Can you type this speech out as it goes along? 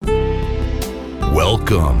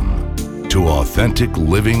Welcome to Authentic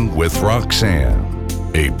Living with Roxanne,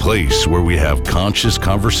 a place where we have conscious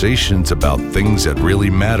conversations about things that really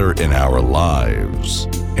matter in our lives.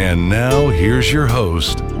 And now, here's your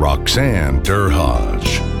host, Roxanne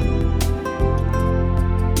Derhodge.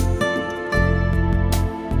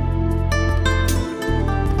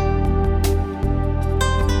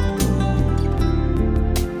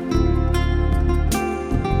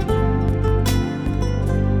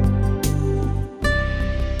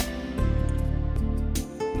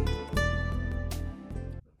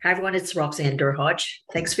 Hi, everyone. It's Roxanne Derhodge.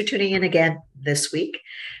 Thanks for tuning in again this week.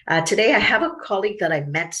 Today, I have a colleague that I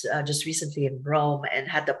met just recently in Rome and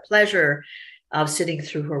had the pleasure of sitting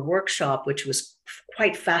through her workshop, which was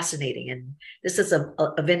quite fascinating. And this is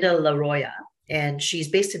Avinder Laroya, and she's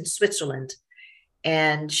based in Switzerland.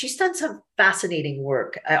 And she's done some fascinating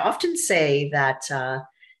work. I often say that,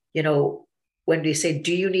 when they say,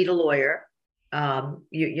 do you need a lawyer?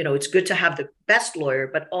 It's good to have the best lawyer,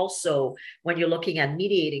 but also when you're looking at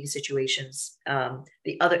mediating situations,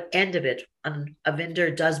 the other end of it,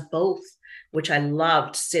 Avinder does both, which I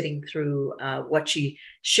loved sitting through what she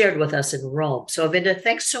shared with us in Rome. So Avinder,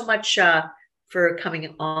 thanks so much for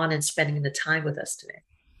coming on and spending the time with us today.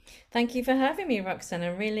 Thank you for having me, Roxanne.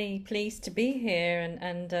 I'm really pleased to be here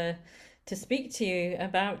and to speak to you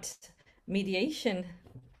about mediation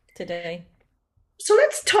today. So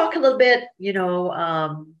let's talk a little bit,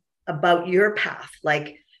 about your path.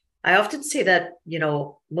 Like I often say that,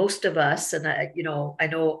 most of us, and I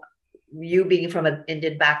know you being from an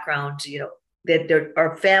Indian background, that there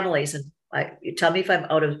are families, and you tell me if I'm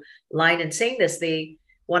out of line in saying this, they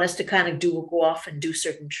want us to kind of go off and do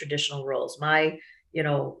certain traditional roles. My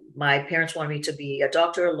parents wanted me to be a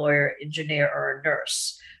doctor, a lawyer, engineer, or a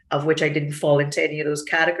nurse, of which I didn't fall into any of those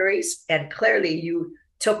categories. And clearly you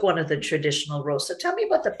took one of the traditional roles. So tell me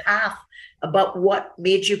about the path, about what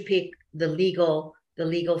made you pick the legal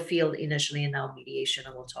field initially, and now mediation,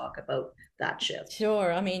 and we'll talk about that shift.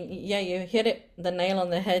 Sure. I mean, yeah, you hit the nail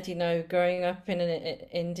on the head, growing up in an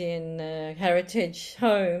Indian heritage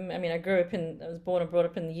home. I mean, I was born and brought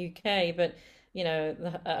up in the UK, but,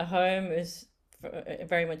 a home is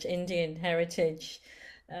very much Indian heritage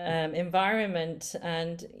environment.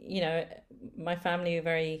 And, my family were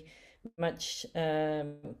very much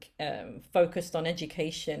focused on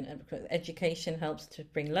education, and education helps to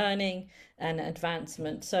bring learning and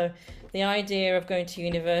advancement. So the idea of going to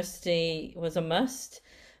university was a must,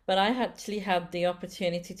 but I actually had the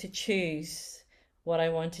opportunity to choose what I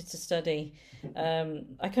wanted to study.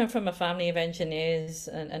 I come from a family of engineers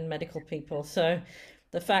and medical people, so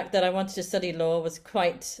the fact that I wanted to study law was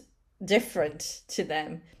quite different to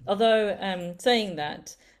them. Although saying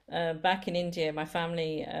that, back in India, my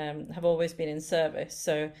family have always been in service,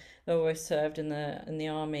 so they always served in the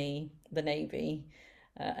army, the navy,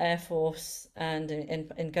 air force, and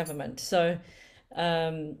in government. So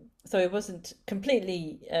it wasn't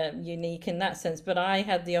completely unique in that sense. But I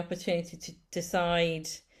had the opportunity to decide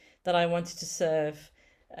that I wanted to serve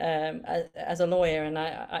as a lawyer, and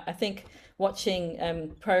I think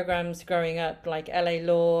watching programs growing up like LA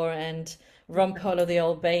Law and Rumpole of the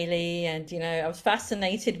Old Bailey, and I was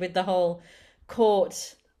fascinated with the whole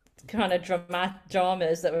court kind of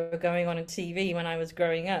dramas that were going on TV when I was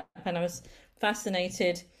growing up, and I was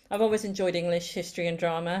fascinated. I've always enjoyed English, history, and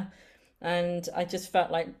drama, and I just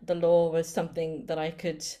felt like the law was something that I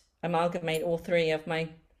could amalgamate all three of my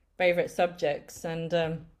favorite subjects. And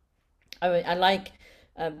I like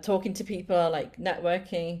talking to people, I like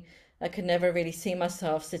networking. I could never really see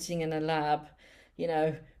myself sitting in a lab,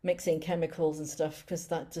 mixing chemicals and stuff, because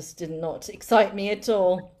that just did not excite me at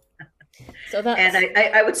all. So that's... And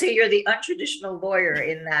I would say you're the untraditional lawyer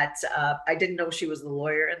in that I didn't know she was the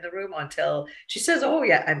lawyer in the room until she says, "Oh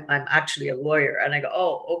yeah, I'm actually a lawyer," and I go,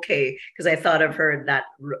 "Oh, okay," because I thought of her in that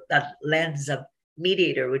lens of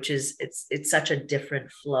mediator, which is it's such a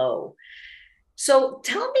different flow. So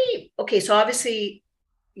tell me, okay, so obviously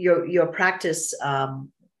your practice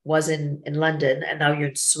was in London, and now you're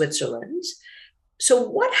in Switzerland. So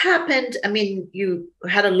what happened? I mean, you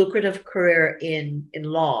had a lucrative career in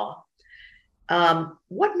law.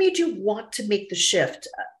 What made you want to make the shift?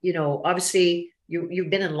 Obviously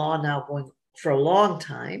you've been in law now going for a long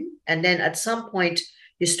time. And then at some point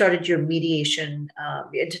you started your mediation,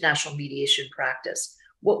 international mediation practice.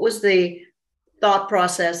 What was the thought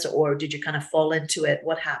process, or did you kind of fall into it?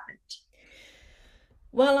 What happened?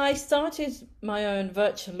 Well, I started my own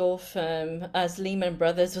virtual law firm as Lehman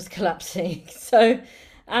Brothers was collapsing. So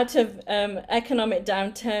out of economic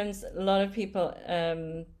downturns, a lot of people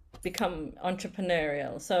become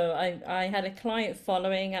entrepreneurial. So I had a client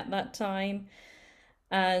following at that time,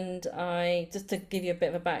 And I, just to give you a bit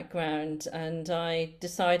of a background, and I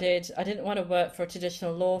decided I didn't want to work for a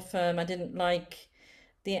traditional law firm. I didn't like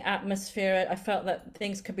the atmosphere. I felt that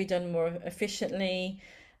things could be done more efficiently,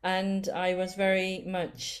 and I was very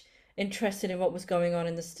much interested in what was going on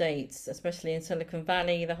in the States, especially in Silicon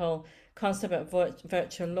Valley, the whole concept of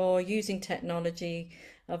virtual law, using technology.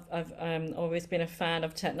 I've always been a fan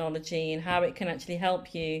of technology and how it can actually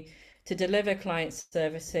help you to deliver client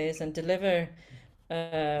services and deliver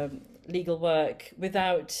legal work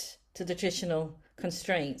without the traditional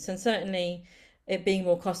constraints, and certainly it being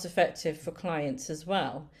more cost effective for clients as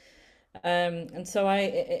well. And so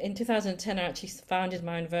in 2010, I actually founded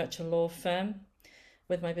my own virtual law firm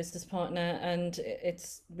with my business partner, and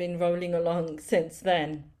it's been rolling along since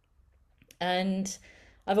then. And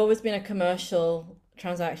I've always been a commercial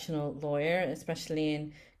transactional lawyer, especially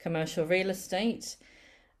in commercial real estate.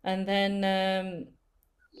 And then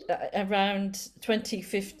around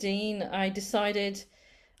 2015, I decided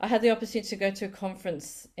I had the opportunity to go to a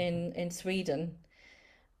conference in Sweden,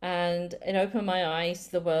 and it opened my eyes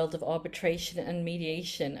to the world of arbitration and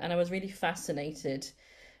mediation. And I was really fascinated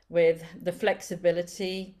with the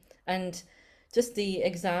flexibility and just the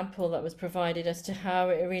example that was provided as to how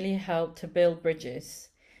it really helped to build bridges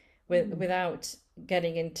without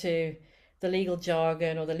getting into the legal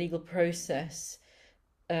jargon or the legal process,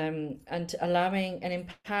 and allowing and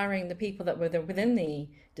empowering the people that were within the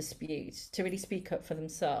dispute to really speak up for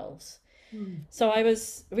themselves. So I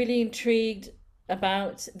was really intrigued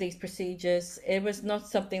about these procedures. It was not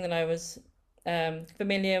something that I was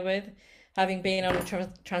familiar with, having been on the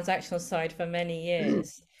transactional side for many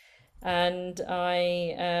years. And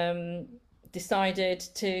I decided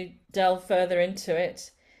to delve further into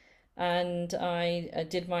it. And I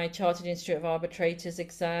did my Chartered Institute of Arbitrators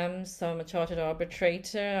exams. So I'm a chartered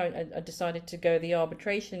arbitrator. I decided to go the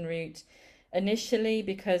arbitration route initially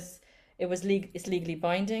because it's legally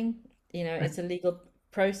binding. You know, it's a legal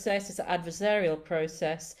process, it's an adversarial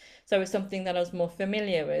process. So it's something that I was more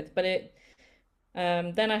familiar with. But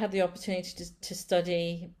then I had the opportunity to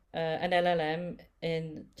study an LLM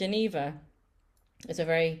in Geneva. It's a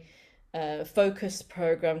very focused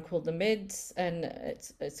program called the MIDS, and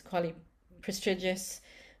it's quite prestigious,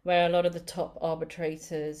 where a lot of the top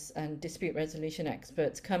arbitrators and dispute resolution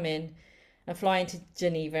experts come in and fly into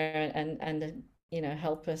Geneva and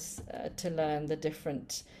help us to learn the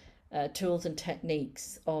different tools and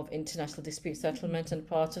techniques of international dispute settlement. And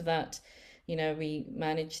part of that, we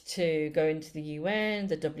managed to go into the UN,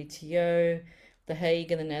 the WTO, The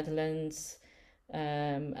Hague in the Netherlands.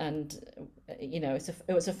 And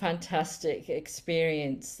it was a fantastic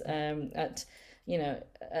experience at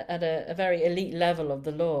a very elite level of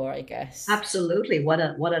the law, I guess. Absolutely. What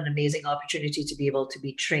an amazing opportunity to be able to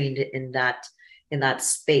be trained in that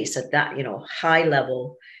space at that, high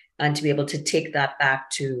level, and to be able to take that back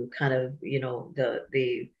to kind of,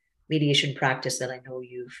 the mediation practice that I know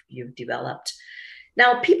you've developed.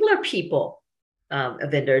 Now, people are people,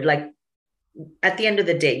 Avinder. Like, at the end of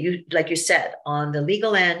the day, like you said, on the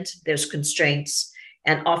legal end, there's constraints,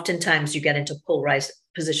 and oftentimes you get into polarized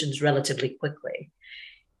positions relatively quickly.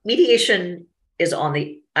 Mediation is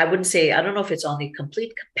I don't know if it's on the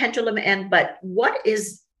complete pendulum end, but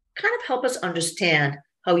kind of help us understand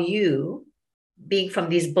how you, being from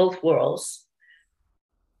these both worlds,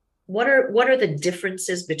 what are the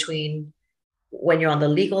differences between when you're on the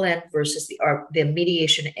legal end versus the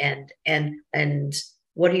mediation end, and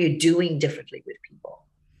what are you doing differently with people?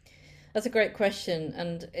 That's a great question,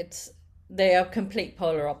 and they are complete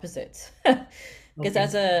polar opposites. Because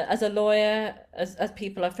as a lawyer, as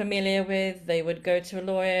people are familiar with, they would go to a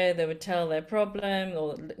lawyer, they would tell their problem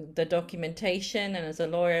or the documentation, and as a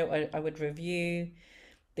lawyer, I would review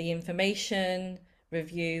the information,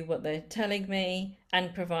 review what they're telling me,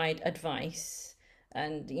 and provide advice,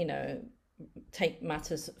 and take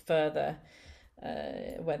matters further.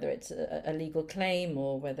 Whether it's a legal claim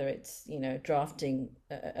or whether it's drafting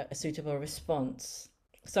a suitable response.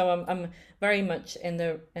 So I'm very much in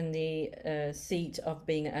the seat of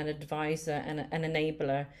being an advisor and an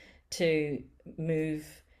enabler to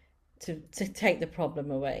move to take the problem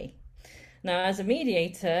away. Now, as a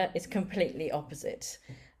mediator, it's completely opposite.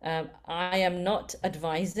 I am not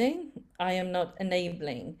advising, I am not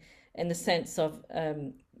enabling, in the sense of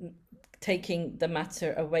taking the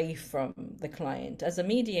matter away from the client. As a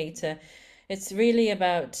mediator, it's really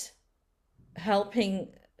about helping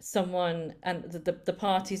someone and the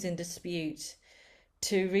parties in dispute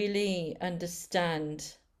to really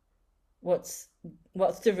understand what's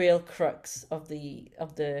the real crux of the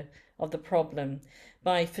problem,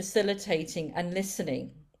 by facilitating and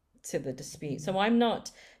listening to the dispute. So I'm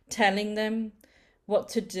not telling them what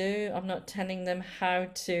to do. I'm not telling them how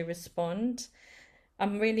to respond.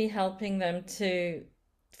 I'm really helping them to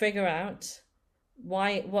figure out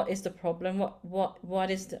what is the problem, what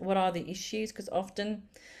are the issues, because often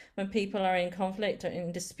when people are in conflict or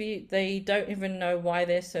in dispute, they don't even know why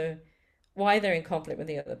they're in conflict with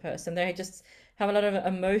the other person. They just have a lot of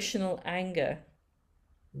emotional anger.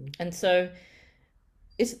 And so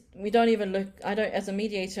we don't even look, I don't, as a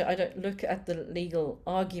mediator, I don't look at the legal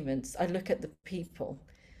arguments. I look at the people,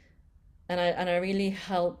 and I really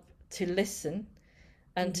help to listen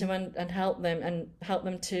and and help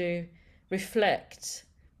them to reflect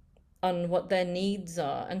on what their needs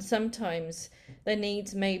are. And sometimes their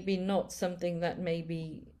needs may be not something that may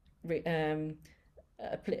be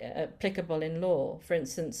applicable in law. For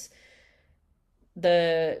instance,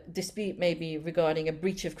 the dispute may be regarding a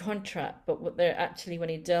breach of contract, but what they're actually, when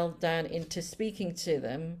you delve down into speaking to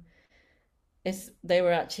them, is they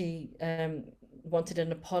were actually wanted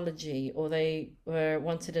an apology, or they were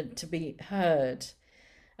wanted it to be heard,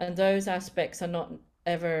 and those aspects are not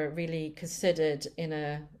ever really considered in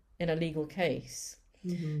a legal case.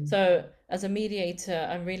 So as a mediator,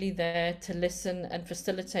 I'm really there to listen and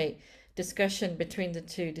facilitate discussion between the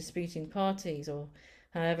two disputing parties, or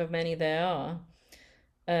however many there are,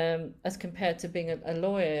 as compared to being a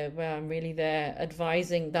lawyer, where I'm really there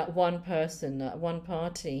advising that one person, that one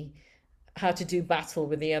party, how to do battle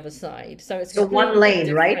with the other side. So it's so one lane,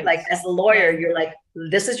 different. right? Like as a lawyer, Yeah. you're like,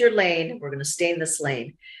 this is your lane. We're going to stay in this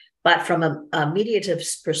lane. But from a mediative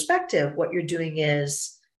perspective, what you're doing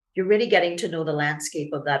is you're really getting to know the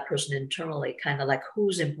landscape of that person internally, kind of like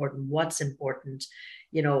who's important, what's important,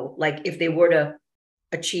 like if they were to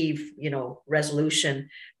achieve, resolution,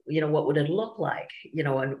 what would it look like,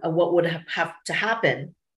 and what would have to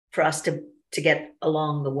happen for us to get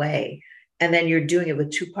along the way. And then you're doing it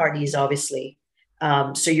with two parties, obviously.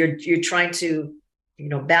 So you're trying to,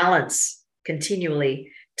 balance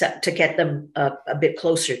continually to get them a bit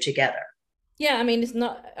closer together. Yeah, I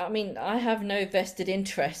mean, I have no vested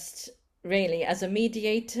interest really as a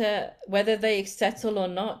mediator, whether they settle or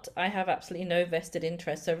not. I have absolutely no vested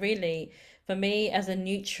interest. So really, for me, as a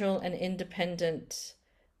neutral and independent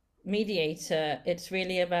mediator, it's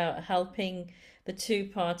really about helping the two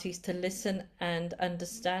parties to listen and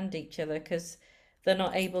understand each other, because they're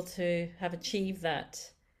not able to have achieved that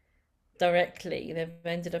directly. They've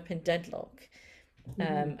ended up in deadlock,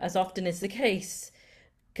 as often is the case,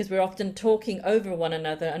 because we're often talking over one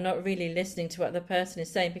another and not really listening to what the person is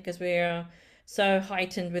saying, because we are so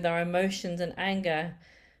heightened with our emotions and anger.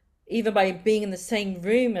 Even by being in the same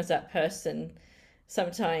room as that person,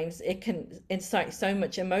 sometimes it can incite so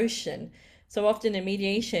much emotion. So often in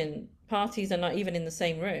mediation, parties are not even in the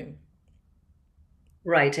same room.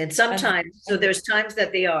 Right. And sometimes, so and there's times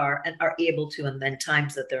that they are and are able to, and then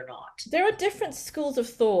times that they're not. there are different schools of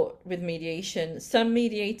thought with mediation. Some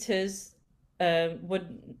mediators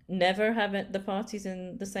would never have the parties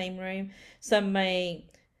in the same room. Some may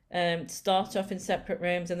start off in separate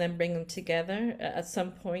rooms and then bring them together at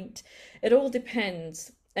some point. It all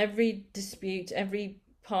depends. Every dispute, every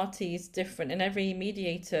party is different, and every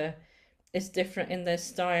mediator is different in their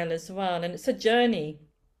style as well. And it's a journey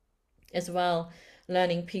as well,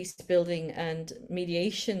 learning peace building and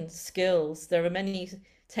mediation skills. There are many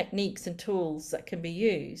techniques and tools that can be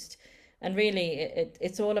used. And really,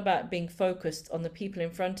 it's all about being focused on the people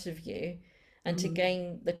in front of you and to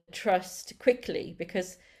gain the trust quickly,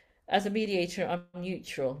 because as a mediator, I'm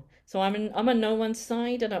neutral. So I'm on no one's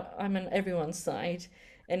side, and I'm on everyone's side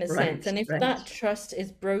in a Right. sense. And if Right. that trust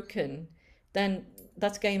is broken, then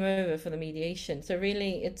that's game over for the mediation. So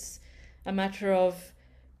really, it's a matter of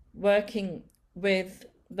working with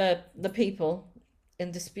the people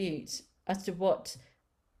in dispute as to what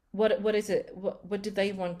is it, what do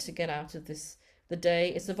they want to get out of the day.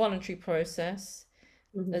 It's a voluntary process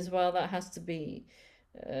as well that has to be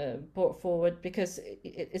brought forward, because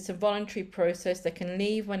it's a voluntary process. They can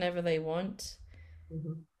leave whenever they want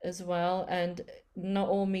as well, and not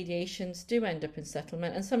all mediations do end up in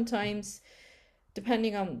settlement. And sometimes,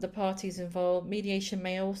 depending on the parties involved, mediation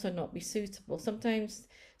may also not be suitable. Sometimes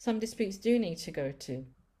some disputes do need to go to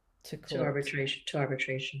court. To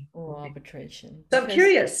arbitration. Or Okay. arbitration. So I'm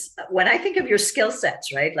curious, when I think of your skill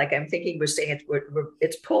sets, right? Like I'm thinking we're saying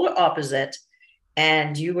it's polar opposite,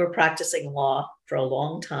 and you were practicing law for a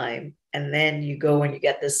long time, and then you go and you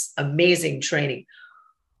get this amazing training.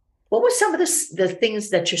 What were some of the things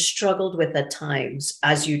that you struggled with at times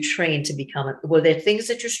as you trained to become were there things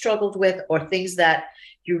that you struggled with, or things that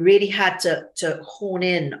you really had to hone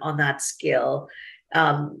in on that skill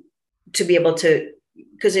to be able to,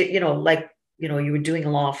 because you were doing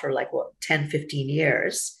law for like what, 10, 15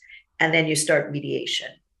 years, and then you start mediation.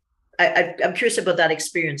 I'm curious about that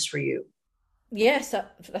experience for you. Yes,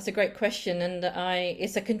 that's a great question, and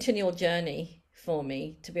it's a continual journey for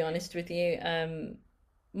me, to be honest with you.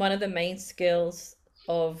 One of the main skills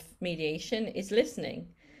of mediation is listening.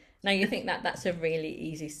 Now you think that that's a really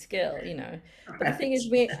easy skill, but the thing Right. is,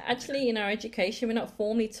 we actually in our education we're not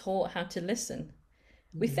formally taught how to listen.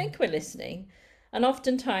 We Mhm. think we're listening, and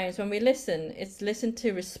oftentimes when we listen, it's listen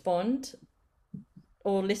to respond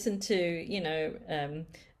or listen to,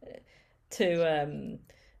 to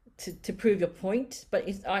to prove your point, but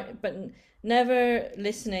never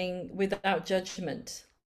listening without judgment.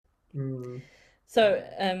 Mm. So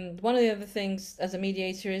one of the other things as a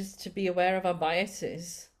mediator is to be aware of our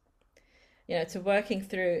biases, to working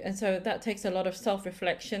through, and so that takes a lot of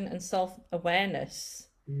self-reflection and self-awareness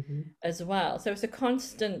Mhm. as well. So it's a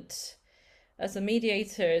constant, as a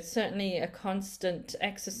mediator, it's certainly a constant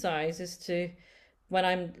exercise as to when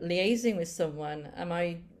I'm liaising with someone, am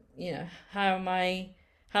I,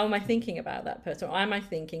 how am I thinking about that person? Or am I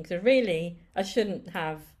thinking, so really, I shouldn't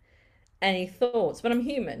have any thoughts, but I'm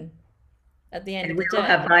human at the end And of we the all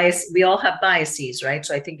have day. bias. We all have biases, right?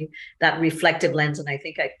 So I think that reflective lens, and I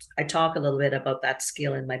think I talk a little bit about that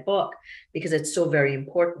skill in my book because it's so very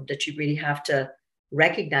important that you really have to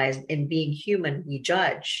recognize in being human, we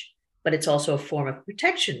judge, but it's also a form of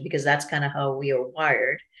protection because that's kind of how we are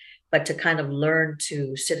wired. But to kind of learn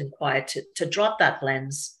to sit in quiet, to drop that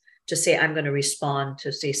lens, to say, I'm going to respond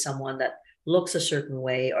to, say, someone that looks a certain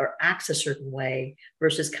way or acts a certain way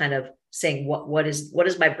versus kind of saying what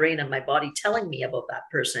is my brain and my body telling me about that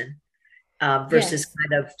person, versus Yes.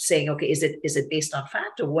 kind of saying, okay, is it based on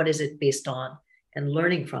fact or what is it based on, and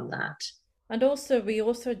learning from that. And also, we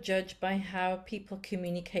also judge by how people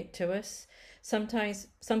communicate to us. Sometimes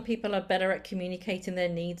some people are better at communicating their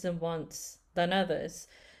needs and wants than others.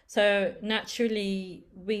 So naturally,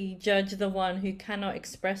 we judge the one who cannot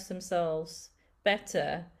express themselves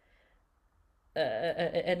better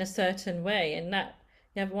in a certain way, and that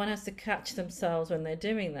everyone has to catch themselves when they're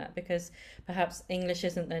doing that because perhaps English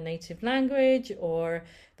isn't their native language, or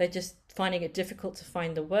they're just finding it difficult to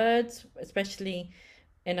find the words, especially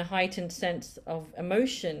in a heightened sense of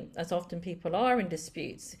emotion, as often people are in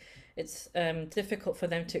disputes. It's difficult for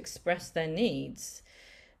them to express their needs,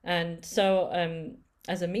 and so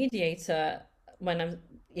as a mediator, when I'm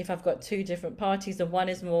if I've got two different parties and one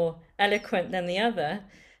is more eloquent than the other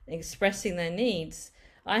expressing their needs,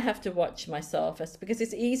 I have to watch myself because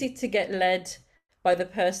it's easy to get led by the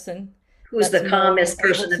person Who's that's the more calmest able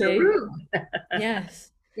person in the to. room?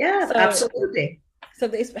 Yes. Yeah, So absolutely. so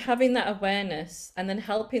it's having that awareness and then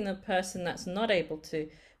helping the person that's not able to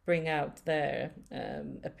bring out their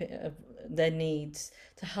needs,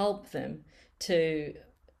 to help them to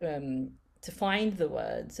find the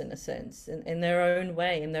words in a sense in their own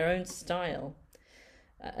way, in their own style,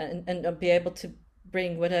 and be able to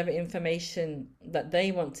bring whatever information that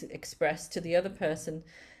they want to express to the other person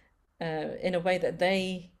in a way that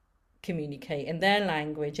they communicate in their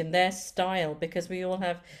language in their style, because we all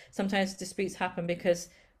have, sometimes disputes happen because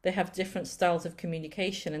they have different styles of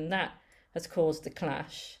communication, and that has caused the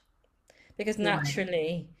clash because Right.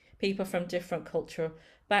 naturally people from different cultural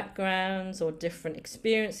backgrounds or different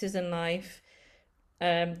experiences in life,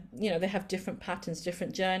 they have different patterns,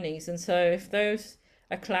 different journeys, and so if those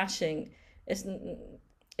are clashing, it's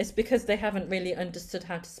it's because they haven't really understood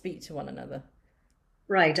how to speak to one another.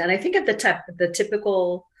 Right. And I think at the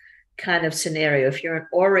typical kind of scenario, if you're an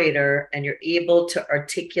orator and you're able to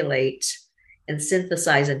articulate and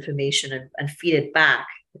synthesize information and feed it back,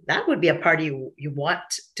 that would be a party you want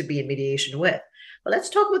to be in mediation with. But let's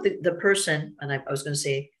talk with the person, and I was going to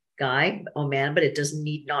say guy or man, but it doesn't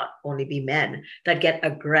need not only be men that get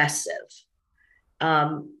aggressive.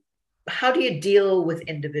 Um, how do you deal with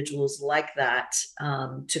individuals like that,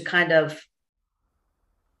 to kind of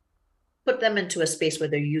put them into a space where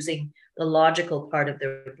they're using the logical part of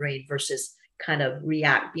their brain versus kind of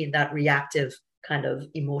being that reactive kind of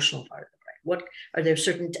emotional part of the brain? What are there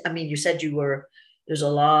certain, I mean, you said there's a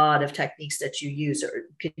lot of techniques that you use, or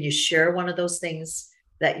can you share one of those things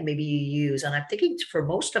that maybe you use? And I'm thinking for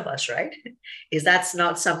most of us, right, is that's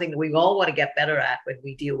not something that we all want to get better at when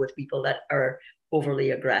we deal with people that are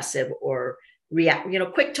overly aggressive or react,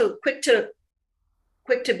 quick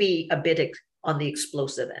to be a bit on the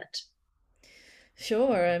explosive end.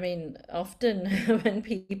 Sure. I mean, often when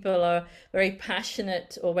people are very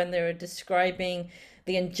passionate or when they're describing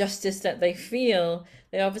the injustice that they feel,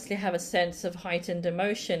 they obviously have a sense of heightened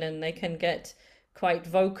emotion and they can get quite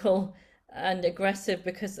vocal and aggressive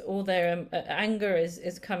because all their anger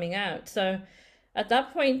is coming out. So at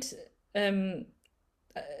that point, um,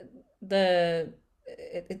 the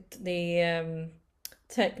the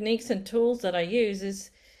techniques and tools that I use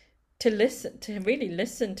is to listen, to really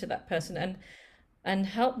listen to that person, and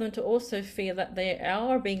help them to also feel that they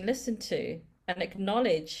are being listened to, and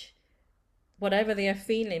acknowledge whatever they are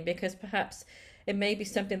feeling, because perhaps it may be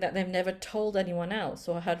something that they've never told anyone else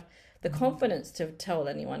or had the confidence to tell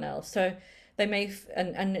anyone else. So they may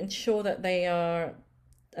and ensure that they are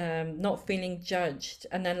not feeling judged,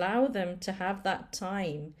 and allow them to have that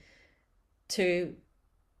time to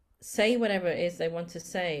say whatever it is they want to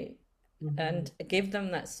say, and give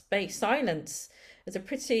them that space. Silence is a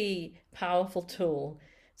pretty powerful tool.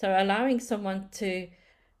 So allowing someone to,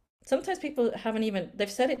 sometimes people haven't even,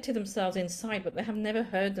 they've said it to themselves inside, but they have never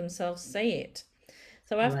heard themselves say it.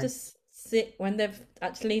 So after when they've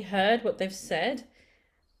actually heard what they've said,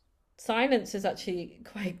 silence is actually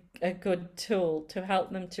quite a good tool to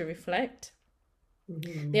help them to reflect.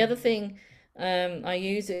 The other thing I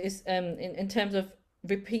use is in terms of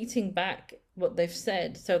repeating back what they've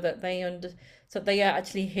said, so that they are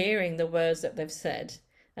actually hearing the words that they've said,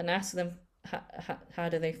 and ask them how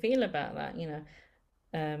do they feel about that,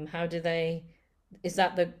 how do they, is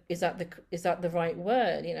that the right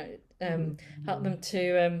word, help them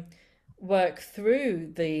to work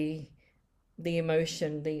through the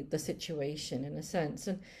emotion, the situation, in a sense.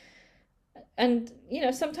 And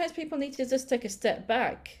sometimes people need to just take a step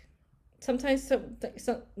back. Sometimes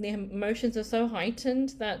the emotions are so heightened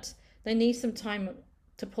that they need some time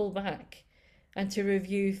to pull back and to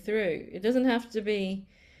review through. It doesn't have to be,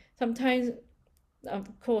 sometimes, of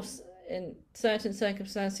course, in certain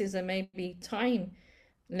circumstances, there may be time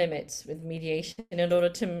limits with mediation in order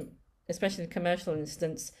to, especially in a commercial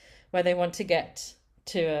instance, where they want to get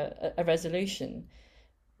to a resolution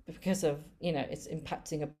because of, it's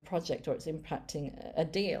impacting a project or it's impacting a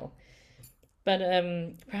deal. But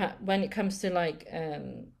perhaps when it comes to like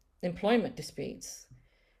employment disputes,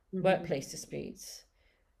 workplace disputes,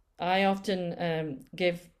 I often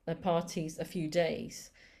give the parties a few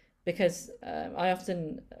days, because I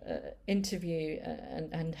often interview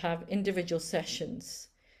and have individual sessions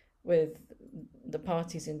with the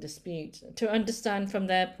parties in dispute to understand from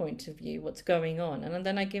their point of view what's going on, and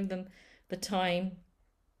then I give them the time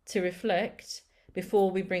to reflect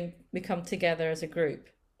before we come together as a group.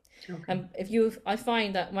 Okay. I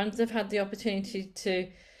find that once they've had the opportunity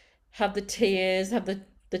to have the tears, have the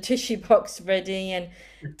tissue box ready, and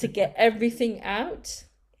to get everything out,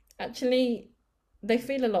 actually they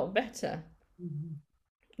feel a lot better.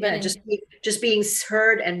 Yeah, just being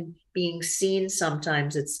heard and being seen,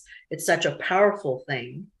 sometimes it's such a powerful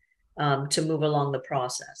thing to move along the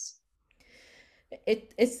process.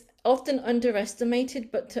 It's often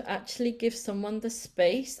underestimated, but to actually give someone the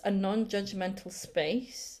space, a non-judgmental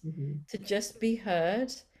space, to just be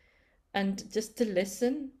heard and just to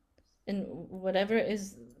listen, and whatever it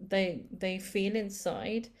is they feel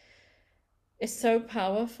inside, is so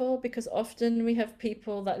powerful, because often we have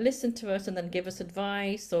people that listen to us and then give us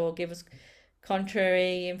advice or give us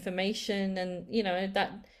contrary information, and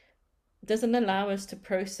that doesn't allow us to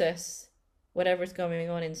process whatever is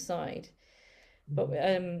going on inside. But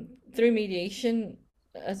through mediation,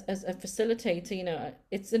 as a facilitator,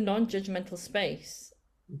 it's a non-judgmental space.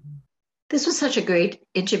 This was such a great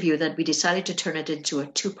interview that we decided to turn it into a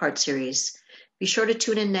 2-part series. Be sure to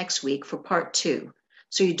tune in next week for part 2,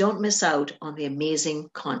 so you don't miss out on the amazing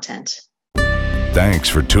content. Thanks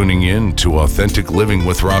for tuning in to Authentic Living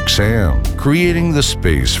with Roxanne, creating the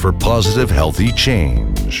space for positive, healthy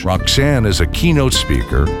change. Roxanne is a keynote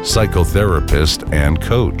speaker, psychotherapist, and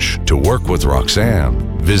coach. To work with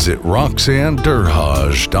Roxanne, visit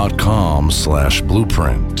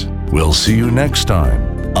roxannederhaj.com/blueprint. We'll see you next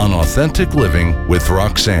time on Authentic Living with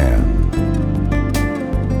Roxanne.